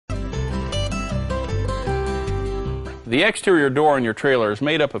The exterior door in your trailer is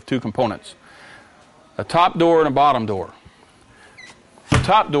made up of two components, a top door and a bottom door. The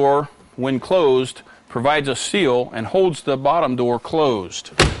top door, when closed, provides a seal and holds the bottom door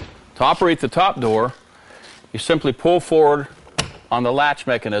closed. To operate the top door, you simply pull forward on the latch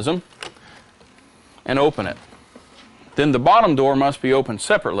mechanism and open it. Then the bottom door must be opened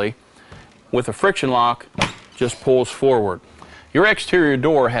separately. With a friction lock, just pulls forward. Your exterior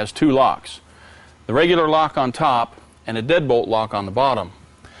door has two locks, the regular lock on top and a deadbolt lock on the bottom.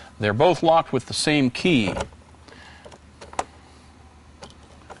 They're both locked with the same key.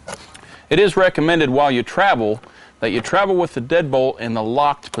 It is recommended while you travel that you travel with the deadbolt in the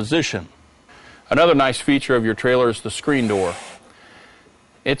locked position. Another nice feature of your trailer is the screen door.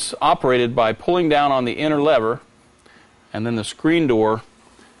 It's operated by pulling down on the inner lever, and then the screen door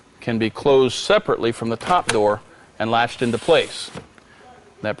can be closed separately from the top door and latched into place.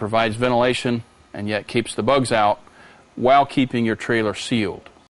 That provides ventilation and yet keeps the bugs out while keeping your trailer sealed.